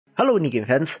Hello Game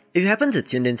fans! If you happen to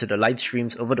tune into the live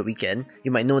streams over the weekend,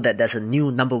 you might know that there's a new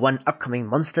 #1 upcoming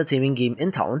monster taming game in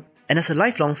town, and as a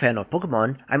lifelong fan of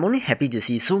Pokemon, I'm only happy to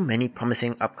see so many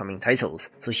promising upcoming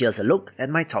titles, so here's a look at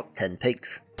my top 10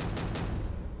 picks.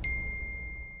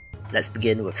 Let's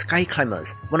begin with Sky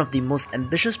Climbers, one of the most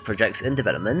ambitious projects in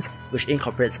development, which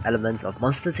incorporates elements of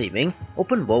monster taming,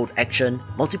 open world action,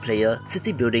 multiplayer,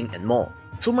 city building and more.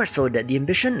 So much so that the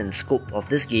ambition and scope of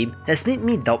this game has made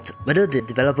me doubt whether the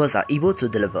developers are able to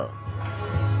deliver.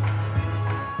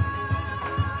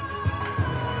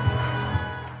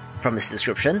 From its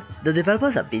description, the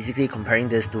developers are basically comparing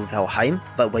this to Valheim,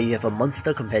 but where you have a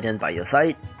monster companion by your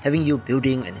side, having you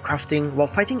building and crafting while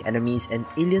fighting enemies and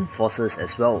alien forces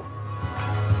as well.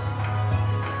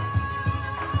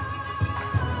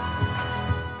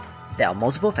 There are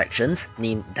multiple factions,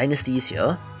 named Dynasties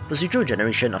here, procedural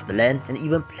generation of the land, and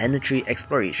even planetary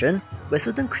exploration, where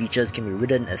certain creatures can be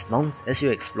ridden as mounts as you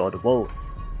explore the world.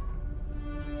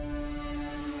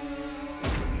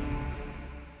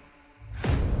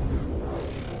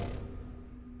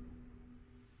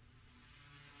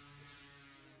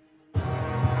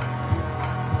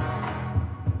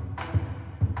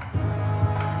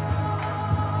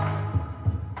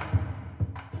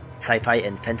 Sci-fi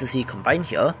and fantasy combined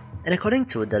here, and according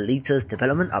to the latest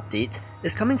development update,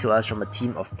 is coming to us from a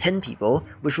team of 10 people,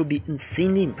 which would be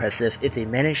insanely impressive if they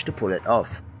manage to pull it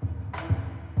off.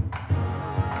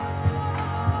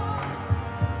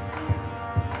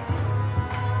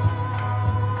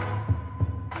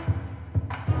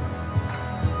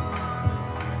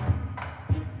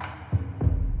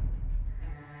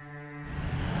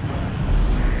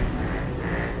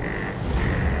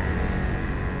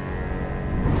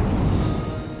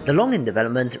 The long in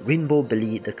development Rainbow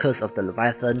Billy The Curse of the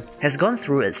Leviathan has gone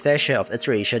through its fair share of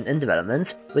iteration in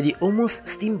development, where the almost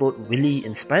Steamboat Willie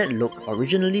inspired look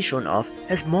originally shown off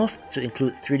has morphed to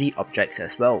include 3D objects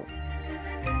as well.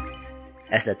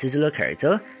 As the titular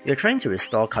character, you're trying to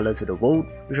restore colour to the world,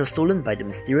 which was stolen by the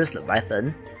mysterious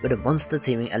Leviathan, where the monster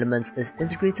taming elements is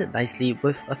integrated nicely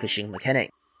with a fishing mechanic.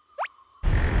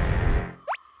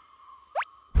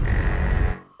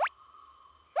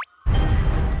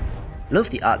 Love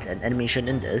the art and animation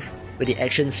in this, where the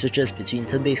action switches between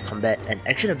turn-based combat and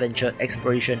action-adventure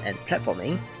exploration and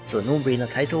platforming, so a no-brainer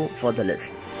title for the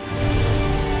list.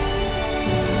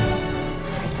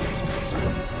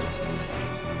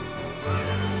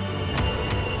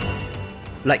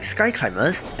 Like Sky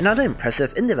Climbers, another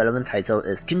impressive in-development title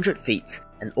is Kindred Fates,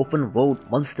 an open-world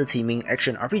monster taming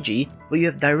action RPG where you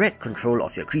have direct control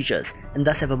of your creatures, and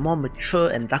thus have a more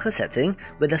mature and darker setting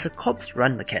where there's a corpse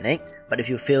run mechanic, but if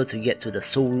you fail to get to the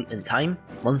soul in time,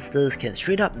 monsters can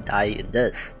straight up die in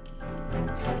this.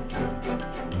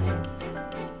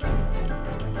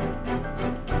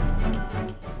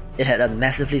 It had a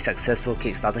massively successful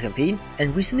Kickstarter campaign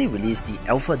and recently released the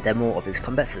alpha demo of its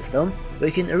combat system, where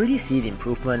you can already see the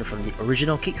improvement from the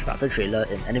original Kickstarter trailer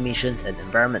in animations and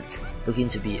environments, looking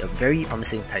to be a very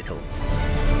promising title.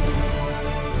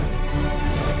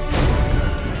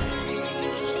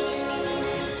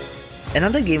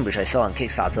 Another game which I saw on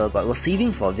Kickstarter but was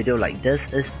saving for a video like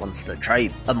this is Monster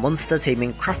Tribe, a monster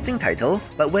taming crafting title,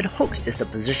 but where the hook is the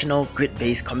positional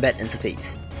grid-based combat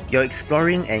interface. You're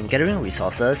exploring and gathering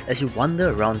resources as you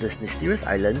wander around this mysterious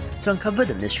island to uncover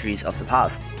the mysteries of the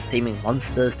past, taming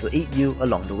monsters to aid you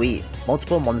along the way.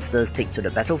 Multiple monsters take to the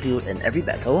battlefield in every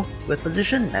battle, where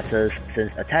position matters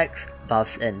since attacks,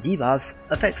 buffs and debuffs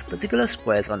affects particular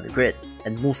squares on the grid,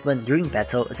 and movement during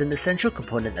battle is an essential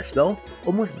component as well,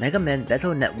 almost Mega Man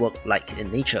Battle Network-like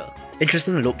in nature.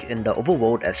 Interesting look in the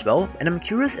overworld as well, and I'm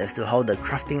curious as to how the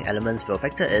crafting elements will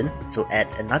factor in, so add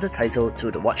another title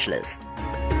to the watch list.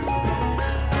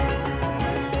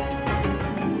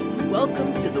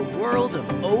 Welcome to the world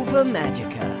of Ova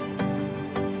Magica.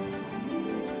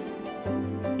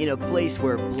 In a place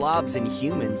where blobs and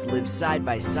humans live side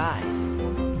by side.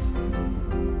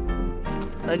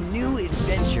 A new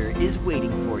adventure is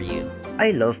waiting for you.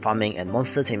 I love farming and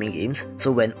monster taming games,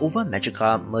 so when Ova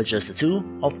Magica merges the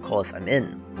two, of course I'm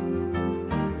in.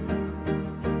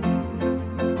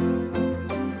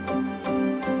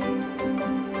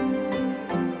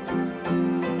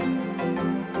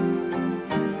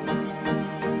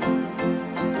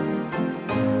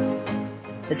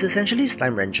 It's essentially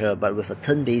Slime Rancher but with a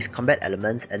turn-based combat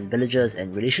element and villagers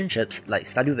and relationships like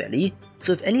Stardew Valley,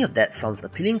 so if any of that sounds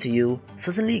appealing to you,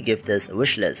 certainly give this a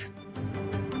wishlist.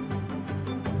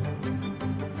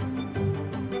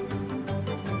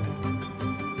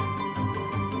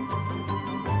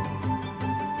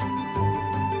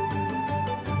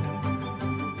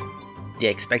 The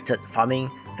expected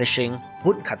farming, fishing,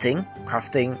 Wood cutting,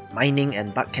 crafting, mining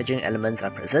and bug catching elements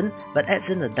are present, but adds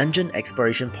in a dungeon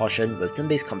exploration portion with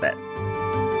turn-based combat.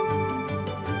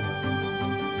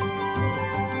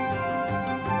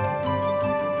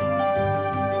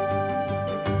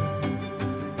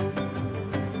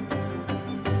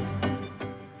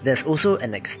 There's also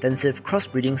an extensive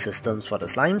crossbreeding systems for the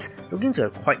slimes, looking to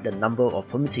have quite the number of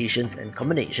permutations and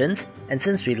combinations, and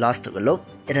since we last took a look,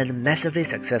 it had a massively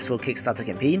successful Kickstarter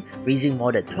campaign, raising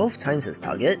more than 12 times its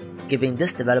target, giving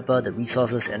this developer the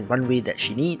resources and runway that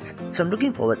she needs, so I'm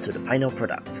looking forward to the final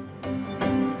product.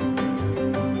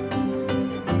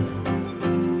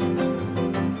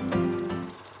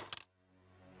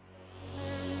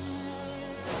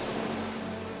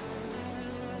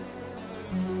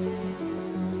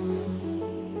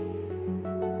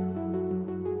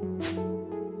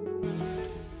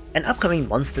 An upcoming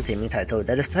monster taming title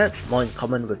that is perhaps more in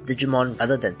common with Digimon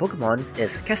rather than Pokemon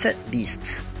is Cassette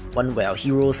Beasts, one where our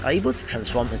heroes are able to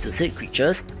transform into said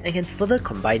creatures and can further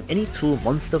combine any two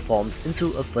monster forms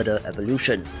into a further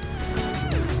evolution.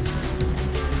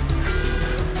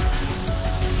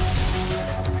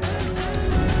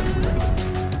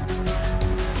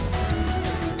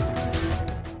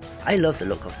 I love the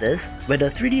look of this, where the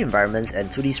 3D environments and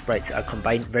 2D sprites are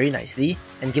combined very nicely,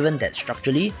 and given that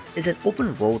structurally it's an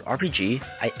open world RPG,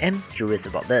 I am curious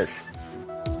about this.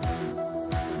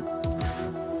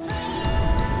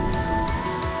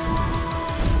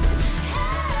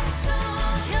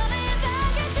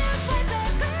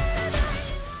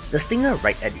 The stinger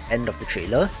right at the end of the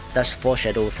trailer does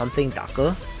foreshadow something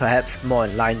darker, perhaps more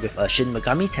in line with a Shin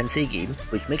Megami Tensei game,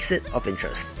 which makes it of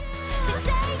interest.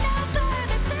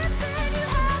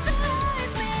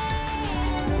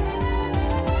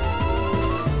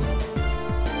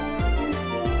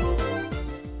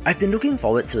 I've been looking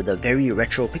forward to the very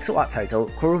retro pixel art title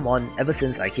Koromon ever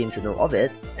since I came to know of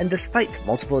it, and despite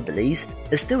multiple delays,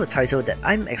 it's still a title that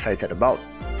I'm excited about.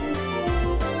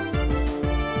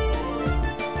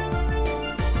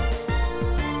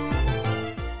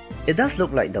 It does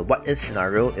look like the what if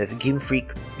scenario if Game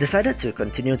Freak decided to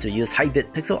continue to use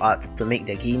high-bit pixel art to make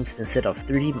their games instead of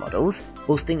 3D models,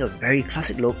 boasting a very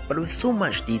classic look but with so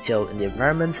much detail in the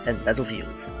environments and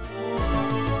battlefields.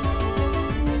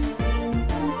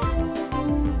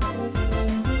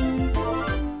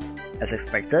 As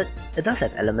expected, it does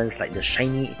have elements like the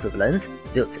shiny equivalent,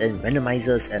 built-in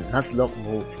randomizers and Nuzlocke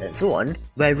modes and so on,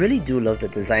 where I really do love the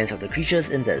designs of the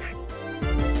creatures in this.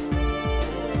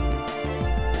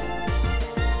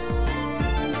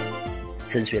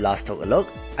 Since we last took a look,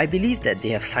 I believe that they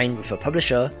have signed with a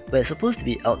publisher where it's supposed to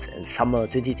be out in summer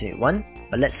 2021,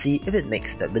 but let's see if it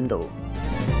makes that window.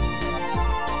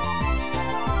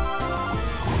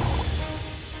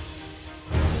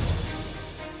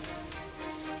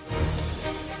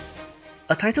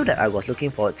 A title that I was looking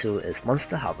forward to is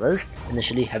Monster Harvest,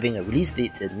 initially having a release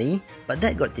date in May, but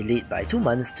that got delayed by 2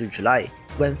 months to July,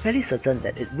 where I'm fairly certain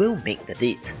that it will make the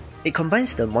date. It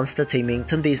combines the monster taming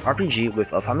turn-based RPG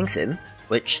with a farming sim,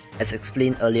 which, as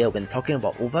explained earlier when talking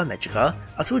about Ova Magica,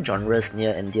 are two genres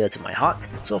near and dear to my heart,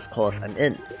 so of course I'm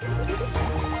in.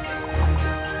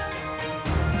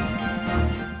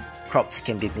 Crops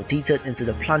can be mutated into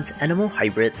the plant-animal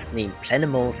hybrids named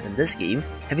Planimals in this game,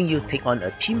 having you take on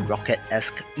a Team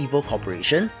Rocket-esque evil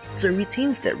corporation, so it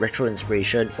retains that retro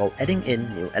inspiration while adding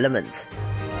in new elements.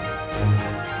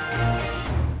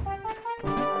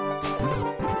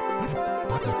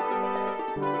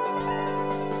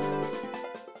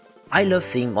 I love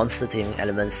seeing monster taming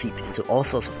elements seep into all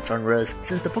sorts of genres,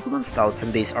 since the Pokemon-style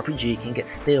turn-based RPG can get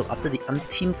stale after the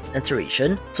umpteenth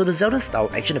iteration, so the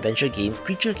Zelda-style action-adventure game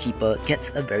Creature Keeper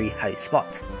gets a very high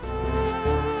spot.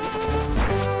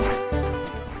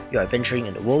 You're adventuring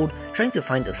in the world, trying to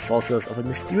find the sources of a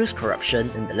mysterious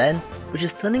corruption in the land, which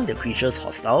is turning the creatures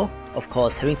hostile, of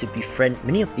course having to befriend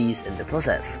many of these in the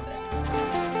process.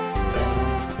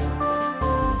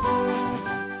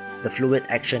 The fluid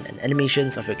action and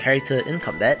animations of your character in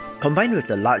combat, combined with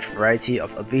the large variety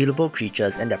of available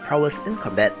creatures and their prowess in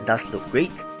combat does look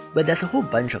great, but there's a whole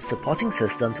bunch of supporting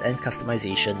systems and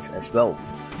customizations as well.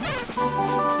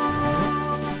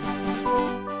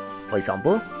 For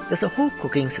example, there's a whole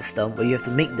cooking system where you have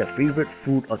to make the favourite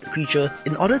food of the creature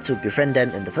in order to befriend them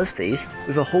in the first place,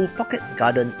 with a whole pocket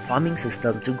garden farming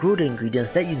system to grow the ingredients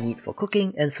that you need for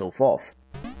cooking and so forth.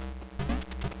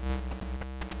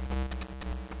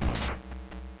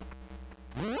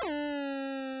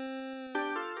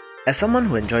 As someone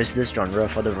who enjoys this genre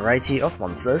for the variety of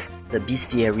monsters, the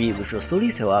bestiary which will slowly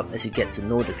fill up as you get to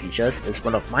know the creatures is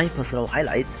one of my personal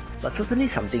highlights, but certainly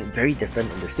something very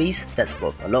different in the space that's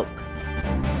worth a look.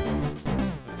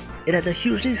 It had a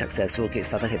hugely successful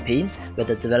Kickstarter campaign where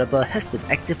the developer has been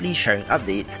actively sharing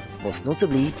updates, most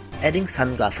notably adding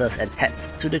sunglasses and hats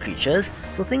to the creatures,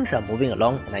 so things are moving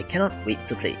along and I cannot wait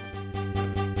to play.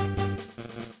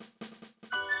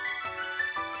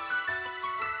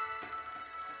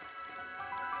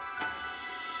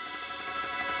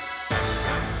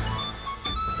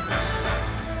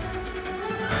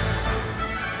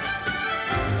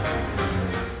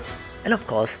 And of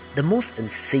course, the most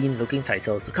insane looking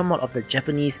title to come out of the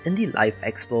Japanese Indie Live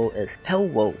Expo is Pal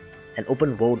World, an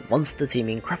open world monster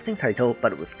taming crafting title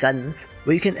but with guns,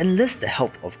 where you can enlist the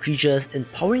help of creatures in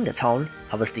powering the town,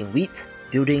 harvesting wheat,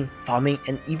 building, farming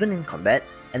and even in combat,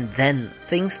 and then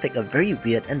things take a very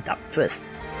weird and dark twist.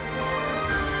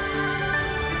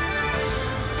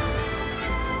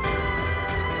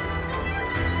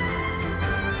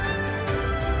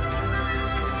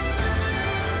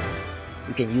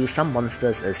 You can use some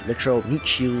monsters as literal meat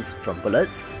shields from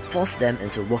bullets, force them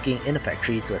into working in a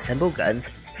factory to assemble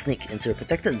guns, sneak into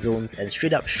protected zones and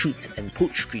straight up shoot and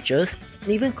poach creatures,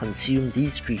 and even consume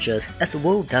these creatures as the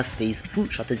world does face food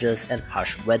shortages and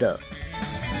harsh weather.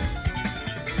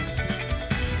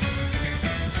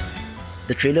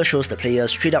 The trailer shows the player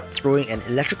straight up throwing an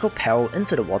electrical pal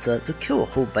into the water to kill a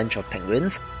whole bunch of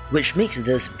penguins, which makes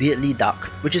this weirdly dark,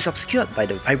 which is obscured by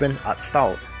the vibrant art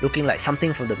style, looking like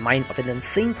something from the mind of an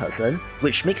insane person,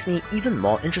 which makes me even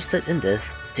more interested in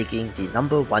this, taking the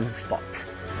 #1 spot.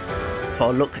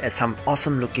 For a look at some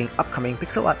awesome looking upcoming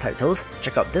pixel art titles,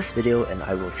 check out this video and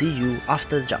I will see you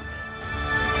after the jump.